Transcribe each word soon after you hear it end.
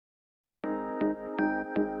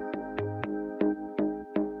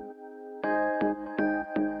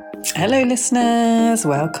Hello listeners,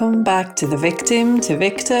 welcome back to the Victim to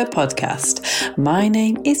Victor podcast. My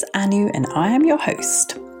name is Anu and I am your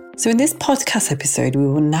host. So in this podcast episode, we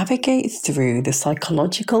will navigate through the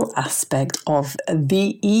psychological aspect of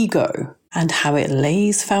the ego and how it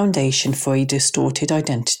lays foundation for a distorted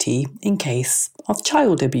identity in case of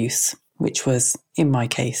child abuse, which was in my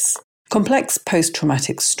case. Complex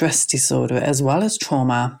post-traumatic stress disorder as well as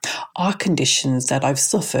trauma are conditions that I've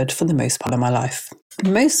suffered for the most part of my life.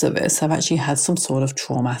 Most of us have actually had some sort of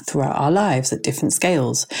trauma throughout our lives at different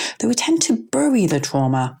scales, though we tend to bury the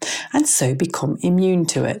trauma and so become immune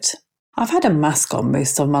to it. I've had a mask on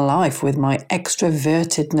most of my life with my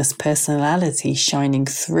extrovertedness personality shining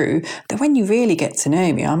through, that when you really get to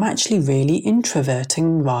know me, I'm actually really introvert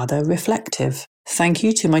and rather reflective. Thank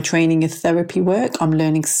you to my training in therapy work, I'm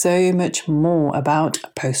learning so much more about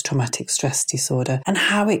post-traumatic stress disorder and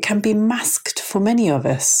how it can be masked for many of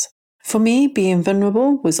us. For me, being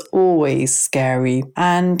vulnerable was always scary,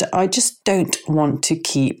 and I just don't want to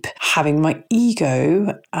keep having my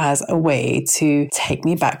ego as a way to take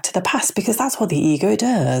me back to the past, because that's what the ego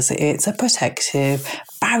does. It's a protective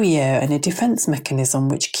barrier and a defense mechanism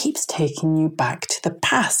which keeps taking you back to the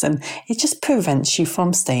past, and it just prevents you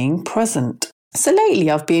from staying present. So lately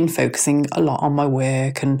I've been focusing a lot on my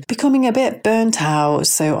work and becoming a bit burnt out,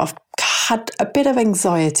 so I've had a bit of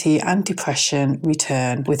anxiety and depression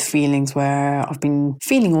return with feelings where I've been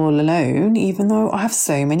feeling all alone, even though I have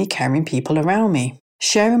so many caring people around me.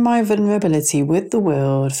 Sharing my vulnerability with the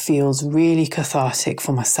world feels really cathartic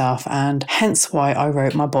for myself, and hence why I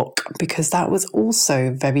wrote my book, because that was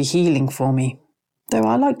also very healing for me. Though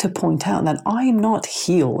I like to point out that I am not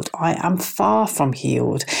healed, I am far from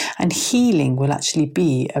healed, and healing will actually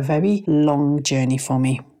be a very long journey for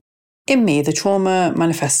me. In me, the trauma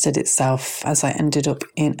manifested itself as I ended up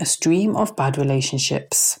in a stream of bad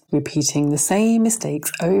relationships. Repeating the same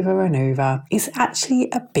mistakes over and over is actually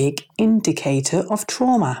a big indicator of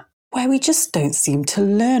trauma, where we just don't seem to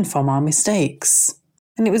learn from our mistakes.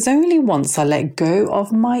 And it was only once I let go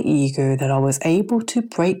of my ego that I was able to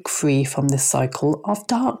break free from this cycle of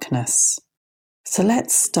darkness. So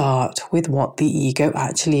let's start with what the ego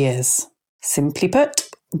actually is. Simply put,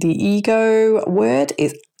 the ego word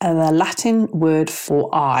is the Latin word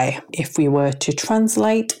for I. If we were to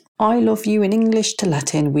translate I love you in English to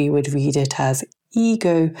Latin, we would read it as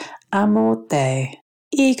ego amor te.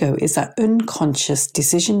 Ego is that unconscious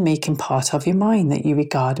decision-making part of your mind that you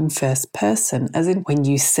regard in first person, as in when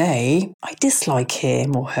you say, I dislike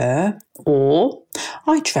him or her, or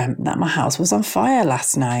I dreamt that my house was on fire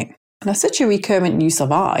last night. Now, such a recurrent use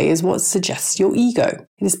of I is what suggests your ego.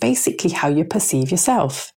 It is basically how you perceive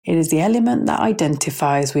yourself. It is the element that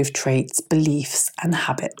identifies with traits, beliefs, and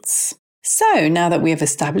habits. So, now that we have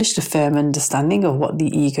established a firm understanding of what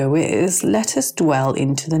the ego is, let us dwell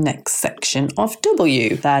into the next section of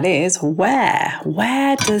W. That is, where?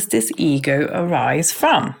 Where does this ego arise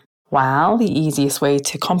from? Well, the easiest way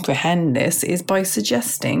to comprehend this is by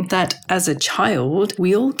suggesting that as a child,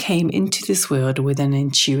 we all came into this world with an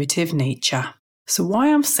intuitive nature. So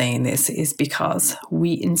why I'm saying this is because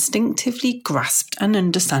we instinctively grasped an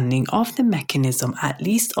understanding of the mechanism, at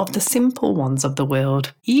least of the simple ones of the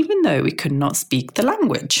world, even though we could not speak the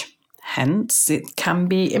language. Hence, it can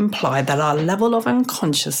be implied that our level of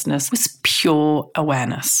unconsciousness was pure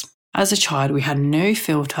awareness. As a child, we had no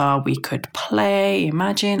filter. We could play,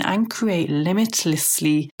 imagine, and create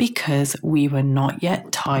limitlessly because we were not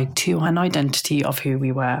yet tied to an identity of who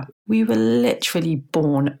we were. We were literally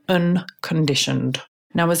born unconditioned.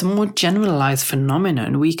 Now, as a more generalized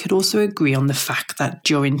phenomenon, we could also agree on the fact that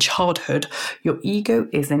during childhood, your ego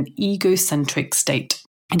is an egocentric state.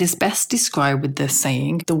 It is best described with the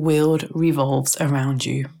saying, the world revolves around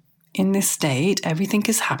you. In this state, everything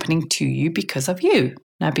is happening to you because of you.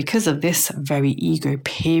 Now, because of this very ego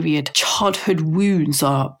period, childhood wounds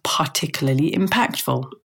are particularly impactful.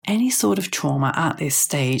 Any sort of trauma at this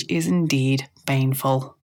stage is indeed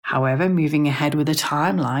painful. However, moving ahead with a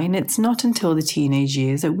timeline, it's not until the teenage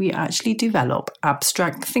years that we actually develop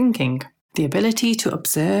abstract thinking. The ability to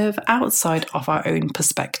observe outside of our own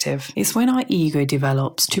perspective is when our ego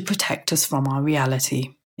develops to protect us from our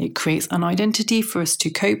reality. It creates an identity for us to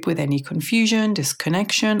cope with any confusion,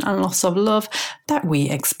 disconnection, and loss of love that we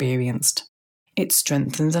experienced. It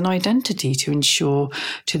strengthens an identity to ensure,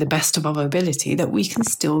 to the best of our ability, that we can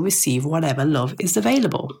still receive whatever love is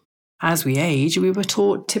available. As we age, we were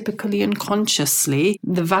taught typically unconsciously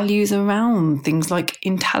the values around things like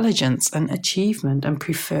intelligence and achievement and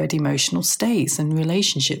preferred emotional states and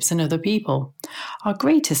relationships in other people. Our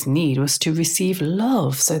greatest need was to receive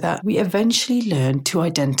love so that we eventually learned to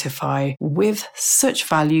identify with such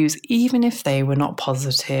values even if they were not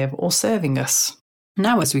positive or serving us.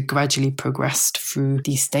 Now, as we gradually progressed through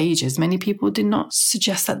these stages, many people did not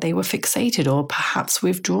suggest that they were fixated or perhaps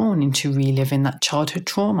withdrawn into reliving that childhood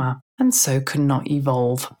trauma, and so could not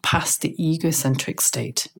evolve past the egocentric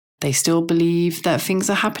state. They still believe that things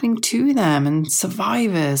are happening to them, and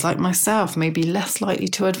survivors like myself may be less likely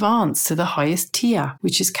to advance to the highest tier,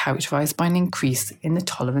 which is characterized by an increase in the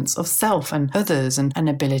tolerance of self and others and an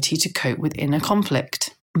ability to cope with inner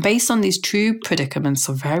conflict. Based on these true predicaments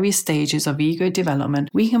of various stages of ego development,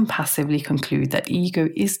 we can passively conclude that ego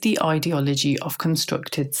is the ideology of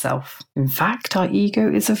constructed self. In fact, our ego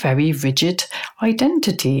is a very rigid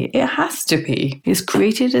identity. It has to be. It's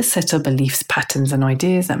created a set of beliefs, patterns, and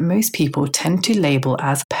ideas that most people tend to label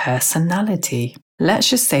as personality. Let's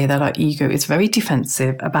just say that our ego is very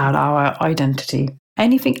defensive about our identity.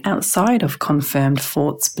 Anything outside of confirmed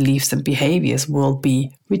thoughts, beliefs, and behaviors will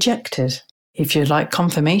be rejected. If you'd like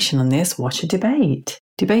confirmation on this, watch a debate.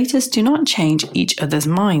 Debaters do not change each other's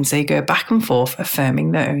minds, they go back and forth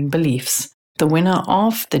affirming their own beliefs. The winner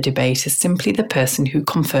of the debate is simply the person who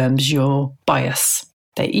confirms your bias.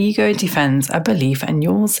 Their ego defends a belief and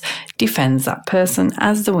yours defends that person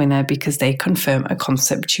as the winner because they confirm a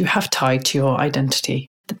concept you have tied to your identity.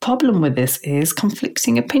 The problem with this is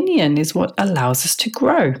conflicting opinion is what allows us to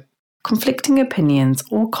grow. Conflicting opinions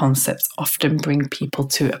or concepts often bring people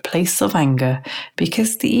to a place of anger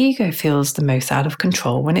because the ego feels the most out of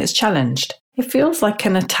control when it's challenged. It feels like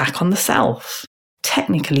an attack on the self.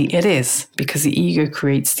 Technically, it is, because the ego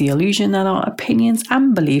creates the illusion that our opinions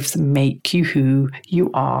and beliefs make you who you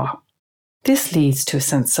are. This leads to a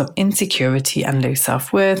sense of insecurity and low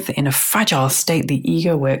self-worth. In a fragile state, the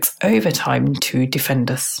ego works overtime to defend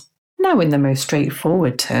us. Now, in the most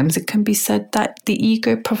straightforward terms, it can be said that the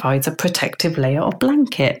ego provides a protective layer or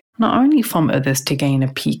blanket, not only from others to gain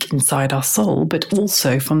a peek inside our soul, but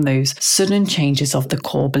also from those sudden changes of the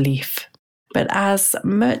core belief. But as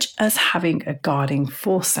much as having a guarding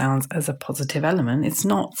force sounds as a positive element, it's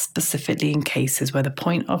not, specifically in cases where the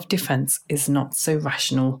point of defense is not so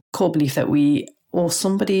rational. Core belief that we or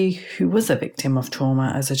somebody who was a victim of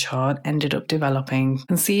trauma as a child ended up developing,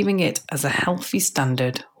 conceiving it as a healthy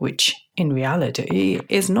standard, which in reality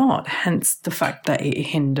is not, hence the fact that it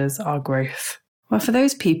hinders our growth. Well, for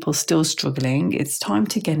those people still struggling, it's time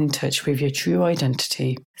to get in touch with your true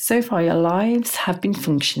identity. So far, your lives have been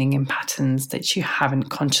functioning in patterns that you haven't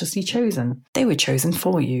consciously chosen. They were chosen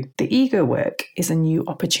for you. The ego work is a new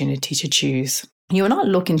opportunity to choose. You are not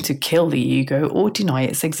looking to kill the ego or deny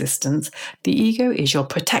its existence. The ego is your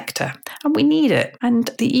protector, and we need it. And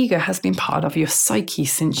the ego has been part of your psyche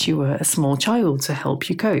since you were a small child to help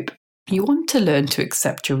you cope. You want to learn to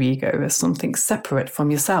accept your ego as something separate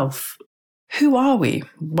from yourself. Who are we?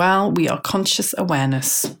 Well, we are conscious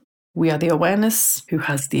awareness. We are the awareness who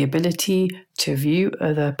has the ability to view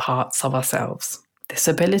other parts of ourselves. This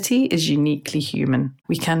ability is uniquely human.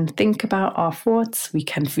 We can think about our thoughts, we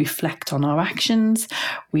can reflect on our actions,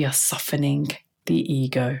 we are softening the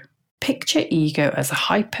ego. Picture ego as a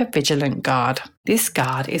hyper-vigilant guard. This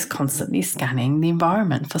guard is constantly scanning the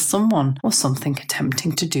environment for someone or something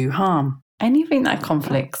attempting to do harm. Anything that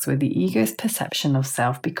conflicts with the ego's perception of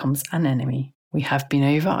self becomes an enemy. We have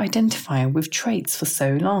been over-identifying with traits for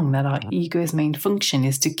so long that our ego's main function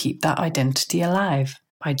is to keep that identity alive.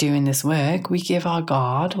 By doing this work, we give our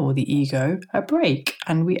guard, or the ego, a break,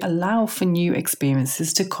 and we allow for new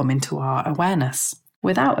experiences to come into our awareness.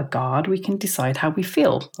 Without a guard, we can decide how we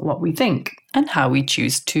feel, what we think, and how we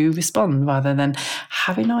choose to respond, rather than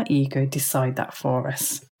having our ego decide that for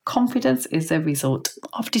us. Confidence is a result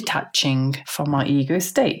of detaching from our ego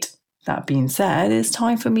state. That being said, it's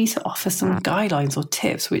time for me to offer some guidelines or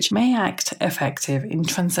tips which may act effective in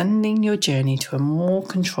transcending your journey to a more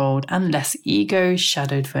controlled and less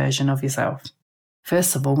ego-shadowed version of yourself.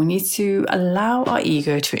 First of all, we need to allow our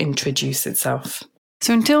ego to introduce itself.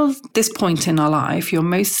 So until this point in our life, you're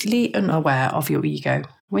mostly unaware of your ego.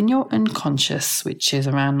 When you're unconscious, which is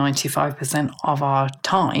around 95% of our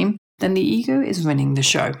time, then the ego is running the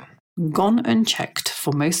show. Gone unchecked,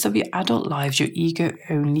 for most of your adult lives, your ego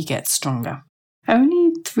only gets stronger.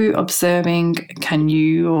 Only through observing can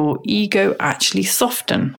your ego actually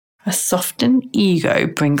soften. A softened ego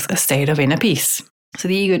brings a state of inner peace. So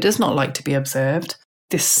the ego does not like to be observed.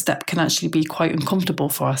 This step can actually be quite uncomfortable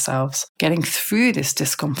for ourselves. Getting through this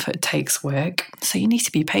discomfort takes work, so you need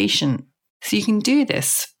to be patient. So you can do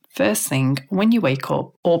this first thing when you wake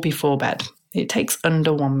up or before bed. It takes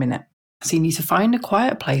under 1 minute. So you need to find a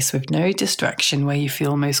quiet place with no distraction where you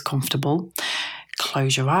feel most comfortable.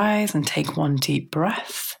 Close your eyes and take one deep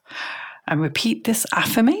breath and repeat this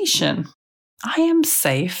affirmation. I am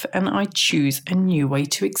safe and I choose a new way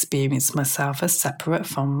to experience myself as separate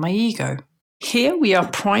from my ego. Here we are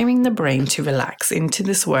priming the brain to relax into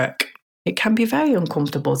this work. It can be very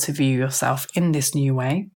uncomfortable to view yourself in this new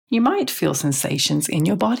way. You might feel sensations in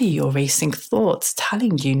your body or racing thoughts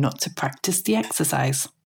telling you not to practice the exercise.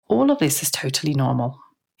 All of this is totally normal.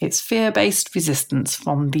 It's fear-based resistance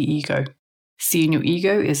from the ego. Seeing your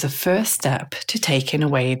ego is the first step to taking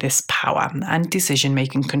away this power and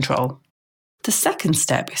decision-making control. The second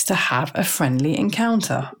step is to have a friendly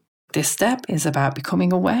encounter. This step is about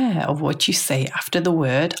becoming aware of what you say after the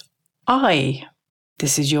word I.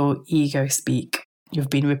 This is your ego speak. You've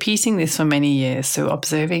been repeating this for many years, so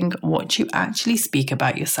observing what you actually speak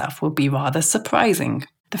about yourself will be rather surprising.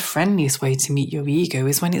 The friendliest way to meet your ego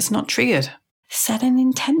is when it's not triggered. Set an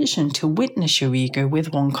intention to witness your ego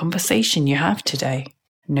with one conversation you have today.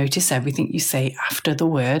 Notice everything you say after the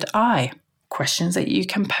word I. Questions that you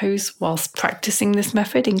can pose whilst practicing this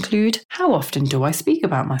method include: how often do I speak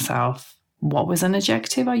about myself? What was an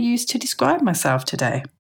adjective I used to describe myself today?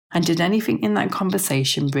 And did anything in that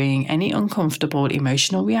conversation bring any uncomfortable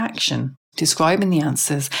emotional reaction? Describing the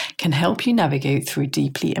answers can help you navigate through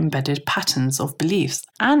deeply embedded patterns of beliefs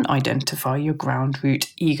and identify your ground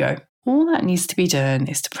root ego. All that needs to be done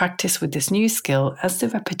is to practice with this new skill, as the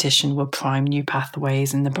repetition will prime new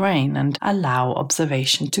pathways in the brain and allow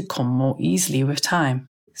observation to come more easily with time.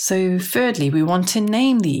 So thirdly, we want to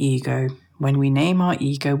name the ego. When we name our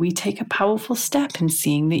ego, we take a powerful step in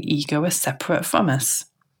seeing the ego as separate from us.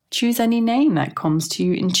 Choose any name that comes to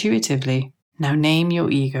you intuitively. Now name your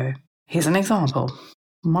ego. Here's an example.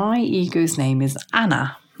 My ego's name is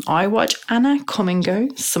Anna. I watch Anna come and go.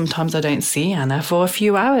 Sometimes I don't see Anna for a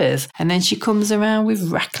few hours, and then she comes around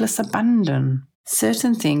with reckless abandon.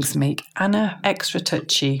 Certain things make Anna extra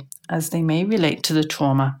touchy, as they may relate to the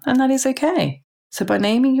trauma, and that is okay. So by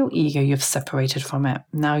naming your ego, you've separated from it.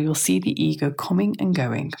 Now you'll see the ego coming and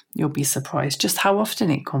going. You'll be surprised just how often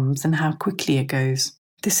it comes and how quickly it goes.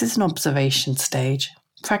 This is an observation stage.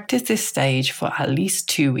 Practice this stage for at least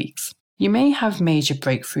 2 weeks. You may have major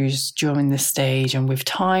breakthroughs during this stage, and with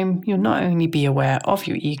time, you'll not only be aware of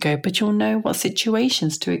your ego, but you'll know what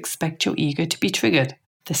situations to expect your ego to be triggered.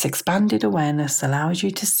 This expanded awareness allows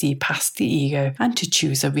you to see past the ego and to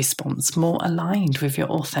choose a response more aligned with your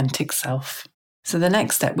authentic self. So the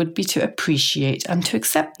next step would be to appreciate and to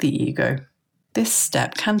accept the ego. This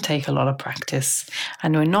step can take a lot of practice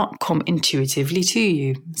and will not come intuitively to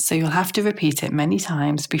you, so you'll have to repeat it many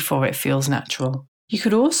times before it feels natural. You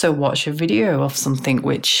could also watch a video of something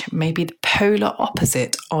which may be the polar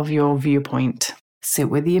opposite of your viewpoint. Sit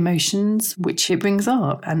with the emotions which it brings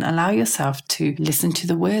up and allow yourself to listen to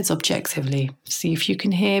the words objectively. See if you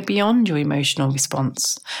can hear beyond your emotional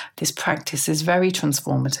response. This practice is very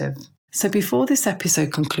transformative. So before this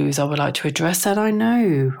episode concludes, I would like to address that I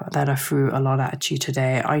know that I threw a lot at you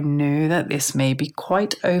today. I know that this may be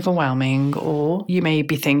quite overwhelming, or you may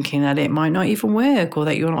be thinking that it might not even work, or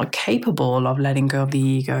that you're not capable of letting go of the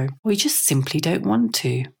ego, or you just simply don't want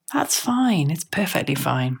to. That's fine. It's perfectly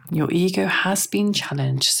fine. Your ego has been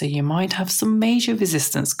challenged, so you might have some major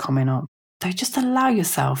resistance coming up. So just allow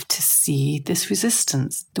yourself to see this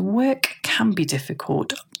resistance. The work can be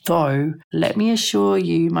difficult, though let me assure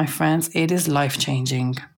you, my friends, it is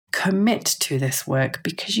life-changing. Commit to this work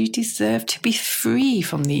because you deserve to be free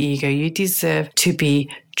from the ego. You deserve to be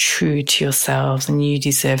true to yourselves, and you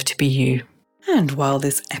deserve to be you. And while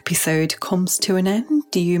this episode comes to an end,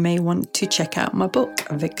 you may want to check out my book,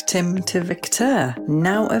 Victim to Victor,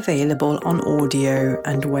 now available on audio,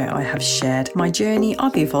 and where I have shared my journey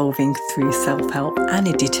of evolving through self-help and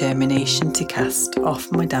a determination to cast off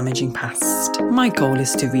my damaging past. My goal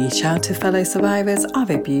is to reach out to fellow survivors of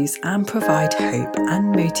abuse and provide hope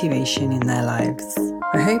and motivation in their lives.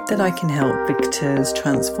 I hope that I can help victors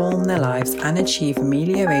transform their lives and achieve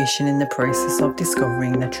amelioration in the process of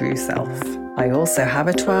discovering their true self. I also have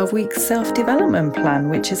a 12-week self-development plan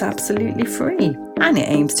which is absolutely free, and it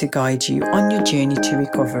aims to guide you on your journey to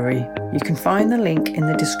recovery. You can find the link in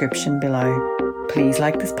the description below. Please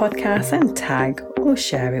like this podcast and tag or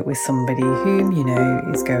share it with somebody whom you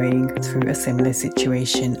know is going through a similar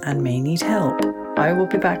situation and may need help. I will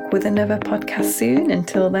be back with another podcast soon.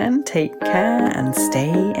 Until then, take care and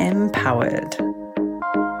stay empowered.